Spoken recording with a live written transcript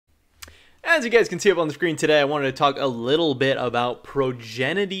As you guys can see up on the screen today, I wanted to talk a little bit about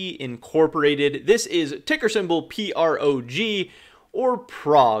Progenity Incorporated. This is ticker symbol PROG, or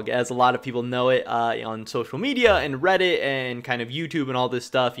Prog, as a lot of people know it on social media and Reddit and kind of YouTube and all this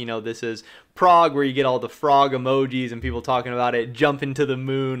stuff. You know, this is Prog, where you get all the frog emojis and people talking about it jumping to the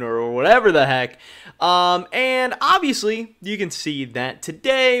moon or whatever the heck. And obviously, you can see that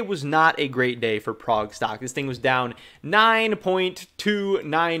today was not a great day for Prog stock. This thing was down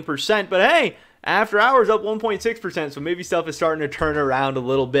 9.29%, but hey, after hours up 1.6%, so maybe stuff is starting to turn around a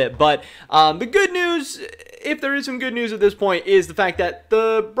little bit. But the good news, if there is some good news at this point, is the fact that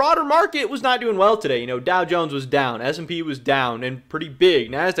the broader market was not doing well today. You know, Dow Jones was down, S&P was down and pretty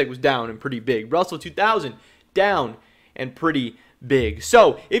big, NASDAQ was down and pretty big, Russell 2000 down and pretty big.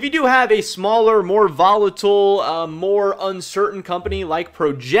 So if you do have a smaller, more volatile, more uncertain company like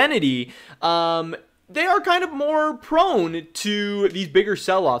Progenity, they are kind of more prone to these bigger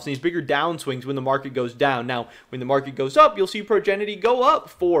sell-offs and these bigger downswings when the market goes down. Now, when the market goes up, you'll see Progenity go up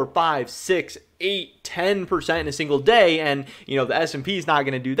 4, 5, 6, 8, 10% in a single day, and you know the S&P is not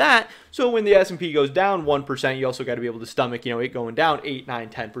going to do that. So when the S&P goes down 1%, you also got to be able to stomach, you know, it going down 8, 9,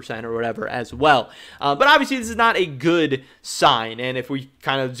 10% or whatever as well. But obviously this is not a good sign. And if we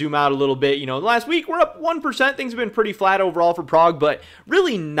kind of zoom out a little bit, you know, last week we're up 1%. Things have been pretty flat overall for Prog, but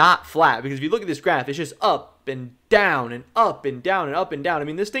really not flat, because if you look at this graph, it's just up and down and up and down and up and down. I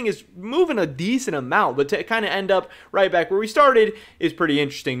mean, this thing is moving a decent amount, but to kind of end up right back where we started is pretty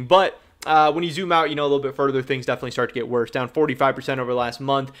interesting. But when you zoom out, you know, a little bit further, things definitely start to get worse. Down 45% over last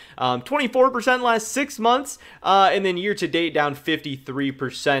month, 24% last 6 months, and then year to date down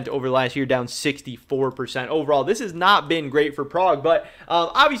 53% over last year, down 64% overall. This has not been great for Prog, but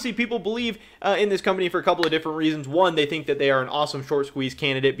obviously people believe in this company for a couple of different reasons. One, they think that they are an awesome short squeeze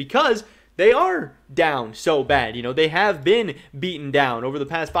candidate because they are down so bad. You know, they have been beaten down. Over the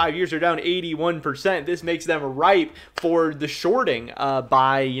past 5 years, they're down 81%. This makes them ripe for the shorting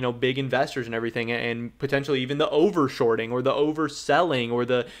by, you know, big investors and everything, and potentially even the over-shorting or the overselling or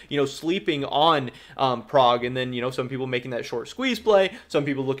the, you know, sleeping on Prog. And then, you know, some people making that short squeeze play, some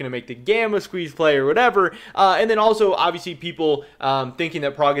people looking to make the gamma squeeze play or whatever. And then also, obviously, people thinking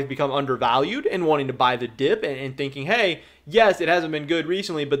that Prog has become undervalued and wanting to buy the dip and thinking, hey, yes, it hasn't been good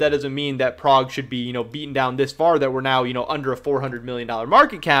recently, but that doesn't mean that Prog should be, you know, beaten down this far, that we're now, you know, under a $400 million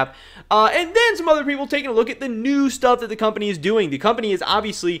market cap. And then some other people taking a look at the new stuff that the company is doing. The company is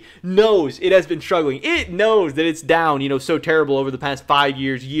obviously knows it has been struggling. It knows that it's down, you know, so terrible over the past 5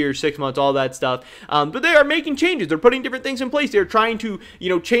 years, 6 months, all that stuff. But they are making changes. They're putting different things in place. They're trying to, you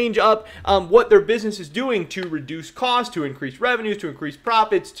know, change up what their business is doing to reduce costs, to increase revenues, to increase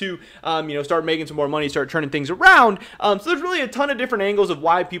profits, to, you know, start making some more money, start turning things around. So there's really a ton of different angles of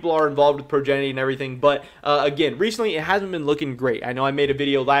why people are involved with Progenity and everything, but again, recently it hasn't been looking great. I know I made a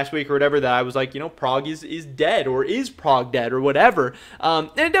video last week or whatever that I was like, you know, Prog is dead, or is Prog dead, or whatever, and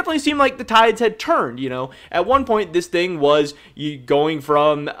it definitely seemed like the tides had turned. You know, at one point this thing was going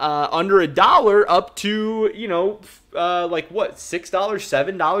from under $1 up to, you know, like what, $6,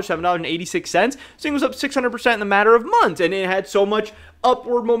 $7, $7.86. This thing was up 600% in a matter of months, and it had so much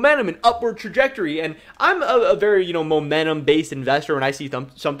upward momentum and upward trajectory. And I'm a very, you know, momentum based investor. When I see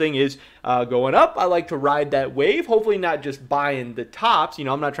something is going up, I like to ride that wave, hopefully not just buying the tops. You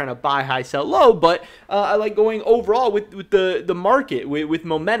know, I'm not trying to buy high, sell low, but I like going overall with the market, with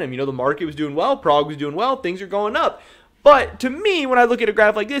momentum. You know, the market was doing well, Prog was doing well, things are going up. But to me, when I look at a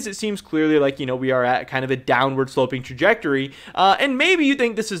graph like this, it seems clearly like, you know, we are at kind of a downward sloping trajectory. And maybe you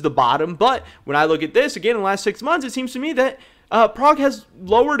think this is the bottom, but when I look at this, again, in the last 6 months, it seems to me that Prog has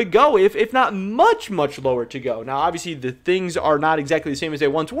lower to go, if not much lower to go. Now, obviously, the things are not exactly the same as they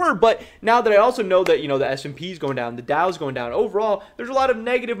once were, but now that I also know that, you know, the S&P is going down, the Dow is going down, overall, there's a lot of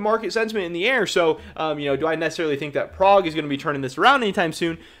negative market sentiment in the air. So, you know, do I necessarily think that Prog is going to be turning this around anytime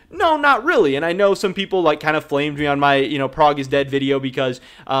soon? No, not really. And I know some people like kind of flamed me on my, you know, Prog is dead video because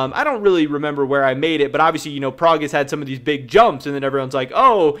I don't really remember where I made it, but obviously, you know, Prog has had some of these big jumps, and then everyone's like,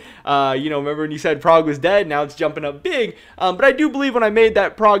 oh, you know, remember when you said Prog was dead? Now it's jumping up big. But I do believe when I made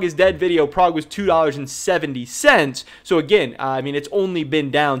that Prog is dead video, Prog was $2.70. So again, I mean, it's only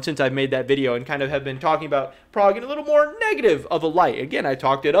been down since I've made that video, and kind of have been talking about Prog in a little more negative of a light. Again, I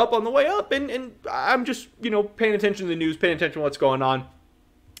talked it up on the way up, and I'm just, you know, paying attention to the news, paying attention to what's going on.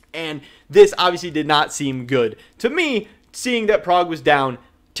 And this obviously did not seem good to me, seeing that Prog was down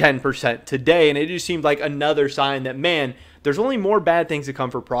 10% today, and it just seemed like another sign that, man, there's only more bad things to come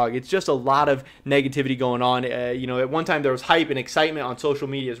for Prog. It's just a lot of negativity going on. At one time there was hype and excitement on social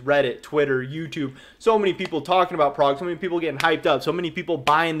medias, Reddit, Twitter, YouTube. So many people talking about Prog, so many people getting hyped up, so many people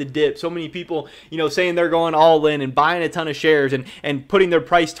buying the dip, so many people, saying they're going all in and buying a ton of shares and putting their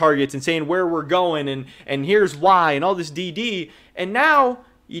price targets and saying where we're going and here's why and all this DD. And now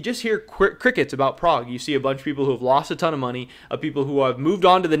you just hear crickets about Prog. You see a bunch of people who have lost a ton of money, of people who have moved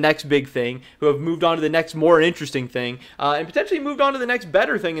on to the next big thing, who have moved on to the next more interesting thing, and potentially moved on to the next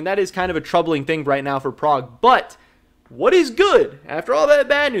better thing, and that is kind of a troubling thing right now for Prog. But what is good? After all that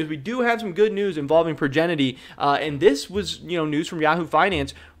bad news, we do have some good news involving Progenity, and this was news from Yahoo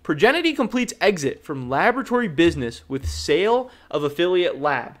Finance. Progenity completes exit from laboratory business with sale of affiliate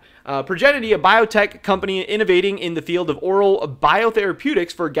lab. Progenity, a biotech company innovating in the field of oral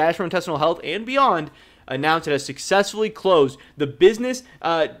biotherapeutics for gastrointestinal health and beyond, announced it has successfully closed the business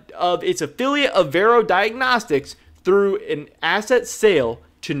of its affiliate Avero Diagnostics through an asset sale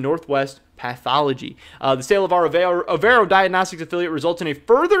to Northwest Pathology. The sale of our Avero Diagnostics affiliate results in a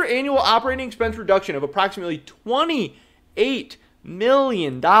further annual operating expense reduction of approximately $28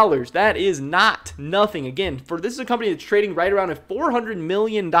 million. That is not nothing. Again, this is a company that's trading right around a $400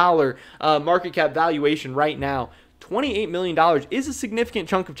 million market cap valuation right now. $28 million is a significant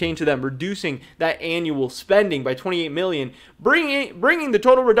chunk of change to them, reducing that annual spending by $28 million, bringing the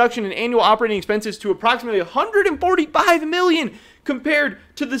total reduction in annual operating expenses to approximately $145 million compared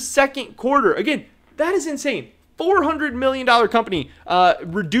to the second quarter. Again, that is insane. $400 million company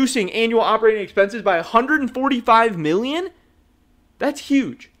reducing annual operating expenses by $145 million? That's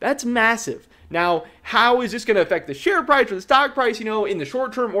huge. That's massive. Now, how is this going to affect the share price or the stock price, in the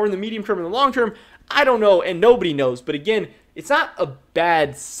short term or in the medium term and the long term? I don't know, and nobody knows. But again, it's not a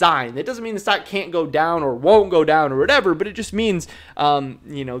bad sign. That doesn't mean the stock can't go down or won't go down or whatever, but it just means,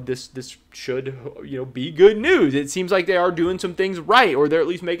 this should, be good news. It seems like they are doing some things right, or they're at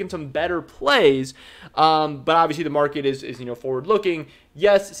least making some better plays. But obviously the market is forward looking.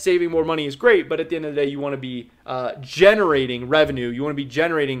 Yes, saving more money is great, but at the end of the day, you want to be generating revenue. You want to be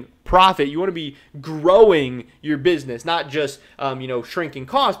generating profit. You want to be growing your business, not just, shrinking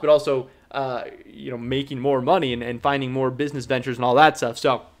costs, but also, making more money and finding more business ventures and all that stuff.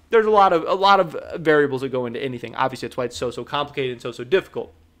 So there's a lot of variables that go into anything. Obviously, that's why it's so complicated and so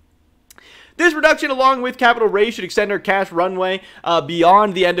difficult. This reduction, along with capital raise, should extend our cash runway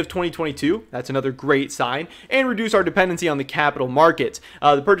beyond the end of 2022. That's another great sign, and reduce our dependency on the capital markets.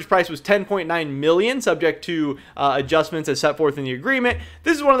 The purchase price was $10.9 million, subject to adjustments as set forth in the agreement.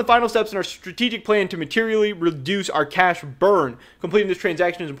 This is one of the final steps in our strategic plan to materially reduce our cash burn. Completing this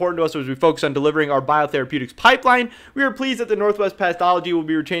transaction is important to us as we focus on delivering our biotherapeutics pipeline. We are pleased that the Northwest Pathology will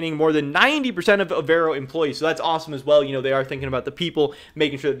be retaining more than 90% of Avero employees, so that's awesome as well. They are thinking about the people,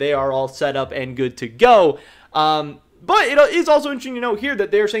 making sure that they are all set up and good to go. But it is also interesting to note here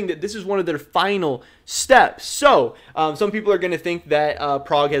that they're saying that this is one of their final steps. So some people are going to think that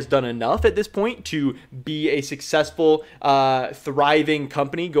Prog has done enough at this point to be a successful, thriving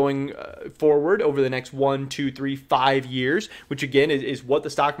company going forward over the next 1, 2, 3, 5 years, which again is what the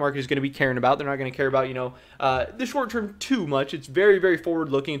stock market is going to be caring about. They're not going to care about, the short term too much. It's very, very forward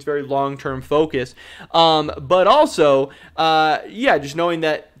looking. It's very long term focused. But also, just knowing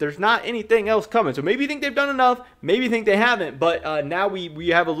that there's not anything else coming. So maybe you think they've done enough, maybe you think they haven't, but now we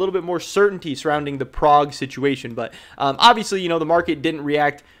have a little bit more certainty surrounding the Prog situation. But obviously, the market didn't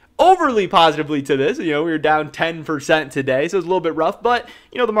react overly positively to this. We were down 10% today, so it's a little bit rough, but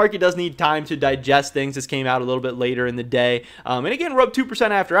the market does need time to digest things. This came out a little bit later in the day, and again, we're up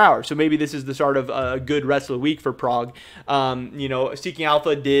 2% after hours, so maybe this is the start of a good rest of the week for Prog. Seeking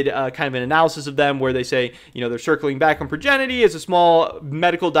Alpha did kind of an analysis of them where they say, they're circling back on Progenity as a small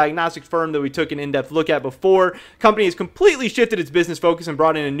medical diagnostics firm that we took an in-depth look at before. Company has completely shifted its business focus and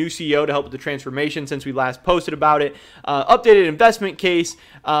brought in a new CEO to help with the transformation since we last posted about it. Updated investment case.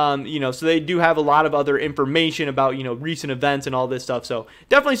 So they do have a lot of other information about, recent events and all this stuff. So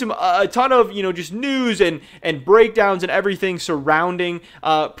definitely a ton of, just news and breakdowns and everything surrounding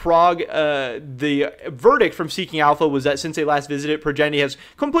Prog. The verdict from Seeking Alpha was that since they last visited, Progenity has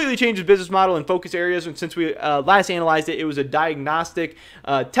completely changed its business model and focus areas. And since we last analyzed it, it was a diagnostic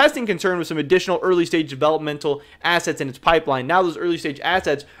testing concern with some additional early stage developmental assets in its pipeline. Now those early stage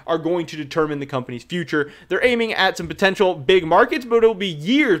assets are going to determine the company's future. They're aiming at some potential big markets, but it will be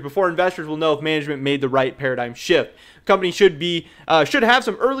years before investors will know if management made the right paradigm shift. The company should have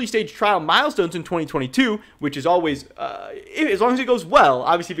some early stage trial milestones in 2022, which is always, as long as it goes well.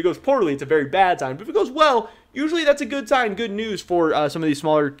 Obviously, if it goes poorly, it's a very bad sign. But if it goes well, usually that's a good sign, good news for some of these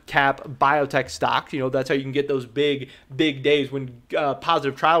smaller cap biotech stocks. That's how you can get those big days when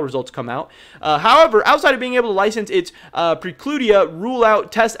positive trial results come out. However, outside of being able to license its precludia, rule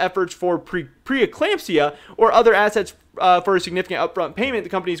out test efforts for preeclampsia or other assets for a significant upfront payment, the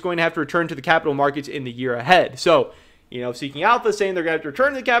company is going to have to return to the capital markets in the year ahead. So, Seeking Alpha saying they're going to have to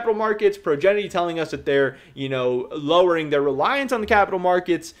return to the capital markets. Progenity telling us that they're, lowering their reliance on the capital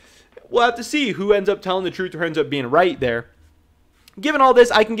markets. We'll have to see who ends up telling the truth or who ends up being right there. Given all this,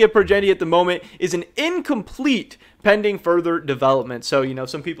 I can give Progenity at the moment is an incomplete pending further development. So,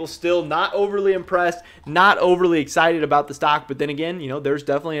 some people still not overly impressed, not overly excited about the stock. But then again, there's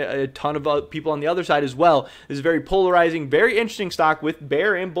definitely a ton of people on the other side as well. This is a very polarizing, very interesting stock with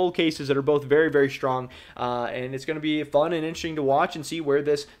bear and bull cases that are both very, very strong. And it's going to be fun and interesting to watch and see where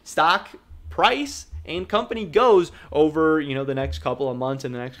this stock price and company goes over, the next couple of months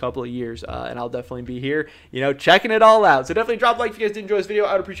and the next couple of years. And I'll definitely be here, checking it all out. So definitely drop a like if you guys did enjoy this video.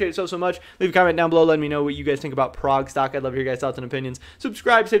 I would appreciate it so much. Leave a comment down below letting me know what you guys think about Prog stock. I'd love to hear your guys' thoughts and opinions.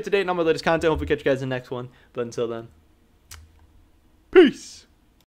 Subscribe, stay up to date on my latest content. Hope we catch you guys in the next one. But until then, peace.